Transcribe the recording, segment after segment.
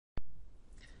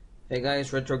Hey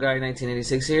guys, Retro Guy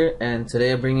 1986 here, and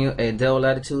today I bring you a Dell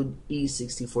Latitude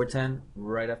E6410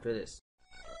 right after this.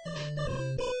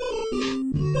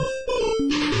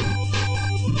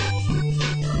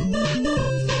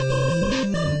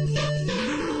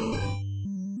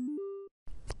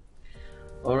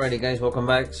 Alrighty guys, welcome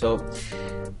back. So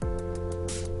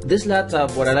this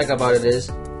laptop, what I like about it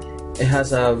is it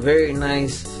has a very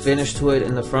nice finish to it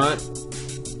in the front.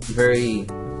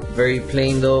 Very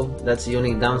plain though. That's the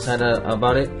only downside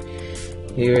about it.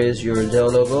 Here is your Dell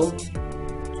logo,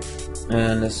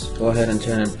 and let's go ahead and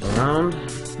turn it around.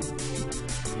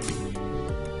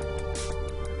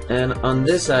 And on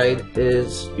this side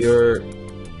is your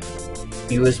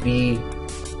USB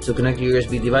to connect your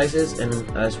USB devices, and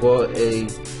as well a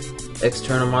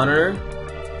external monitor.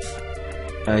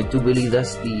 I do believe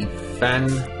that's the fan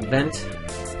vent.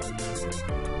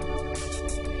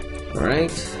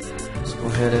 Alright, let's go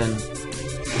ahead and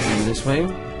turn this way.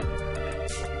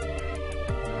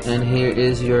 And here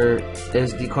is your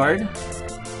SD card.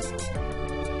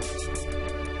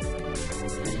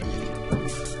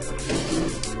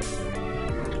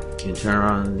 You turn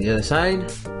around the other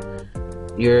side.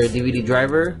 Your DVD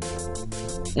driver,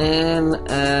 and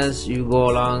as you go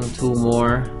along, two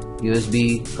more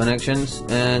USB connections,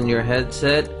 and your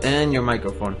headset and your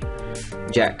microphone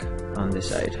jack on this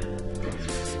side.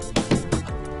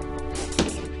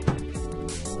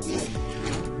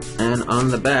 And on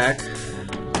the back,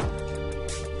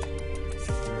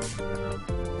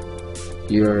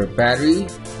 your battery.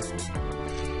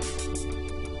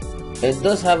 It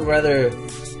does have rather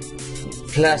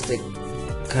plastic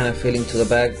kind of feeling to the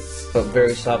back, but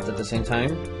very soft at the same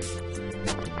time.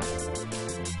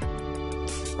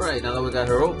 Alright, now that we got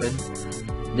her open,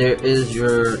 there is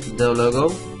your Dell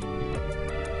logo.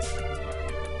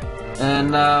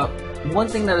 And one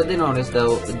thing that I did notice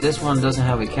though, this one doesn't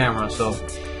have a camera,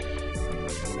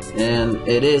 and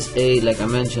it is a, like I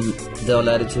mentioned, Dell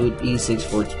Latitude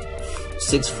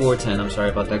E6410. I'm sorry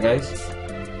about that, guys.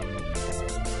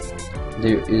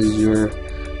 There is your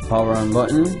power on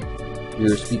button,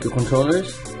 your speaker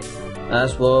controllers,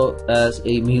 as well as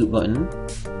a mute button.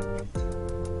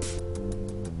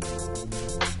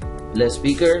 Left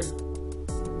speaker,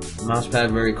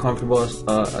 mousepad, very comfortable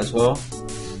as well,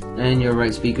 and your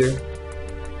right speaker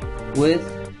with,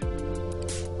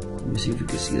 let me see if you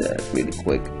can see that really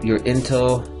quick, your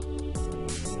Intel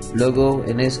logo,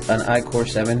 and it's an iCore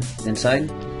 7 inside.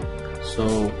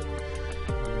 So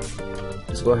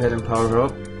let's go ahead and power her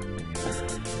up.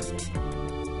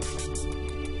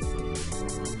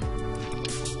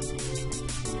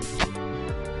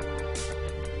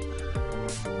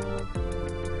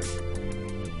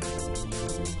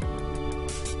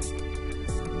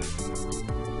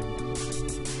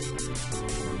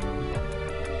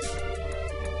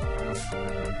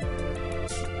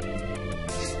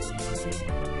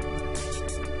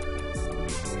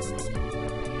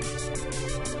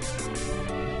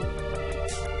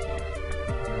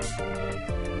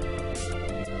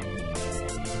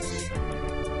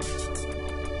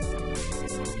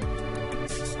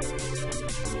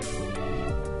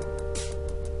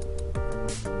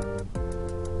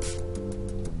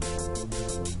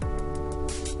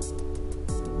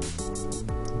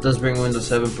 It does bring Windows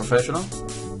 7 Professional.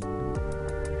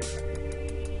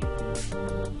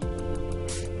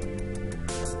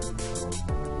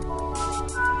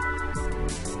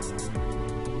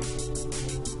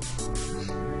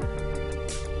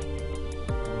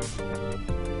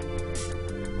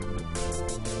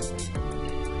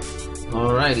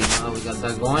 Alrighty, now we got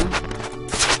that going.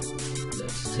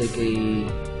 Let's take a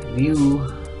view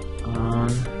on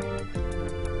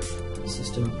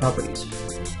system properties.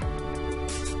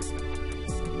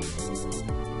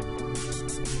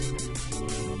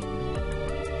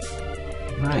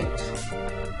 Right.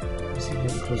 Let's see if we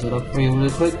can close it up for you really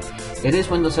quick. It is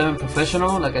Windows 7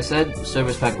 Professional, like I said,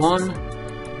 Service Pack 1.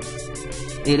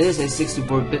 It is a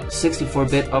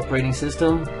 64-bit operating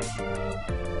system. Let's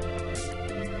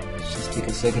just take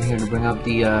a second here to bring up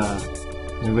the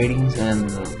ratings and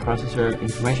the processor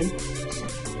information.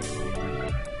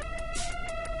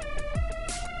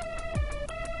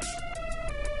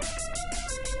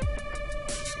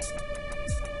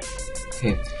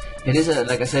 Okay. It is a,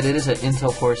 like I said, it is an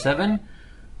Intel Core 7,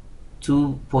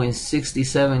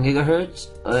 2.67 gigahertz,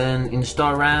 and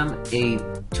installed RAM, a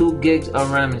 2 gigs of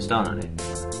RAM installed on it.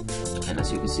 And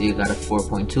as you can see, it got a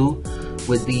 4.2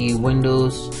 with the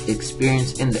Windows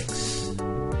Experience Index.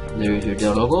 There is your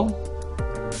Dell logo.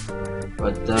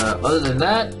 But other than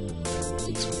that,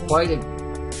 it's quite a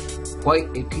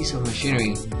piece of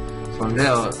machinery from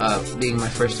Dell, being my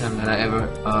first time that I ever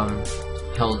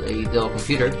held a Dell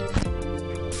computer.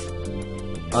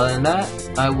 Other than that,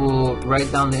 I will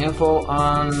write down the info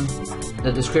on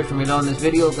the description below in this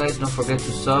video. Guys, don't forget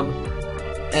to sub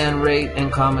and rate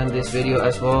and comment this video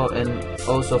as well, and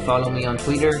also follow me on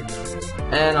Twitter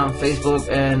and on Facebook,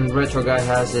 and Retro Guy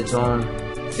has its own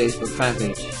Facebook fan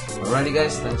page. Alrighty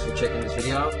guys, thanks for checking this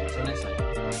video out. Until next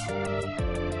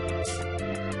time.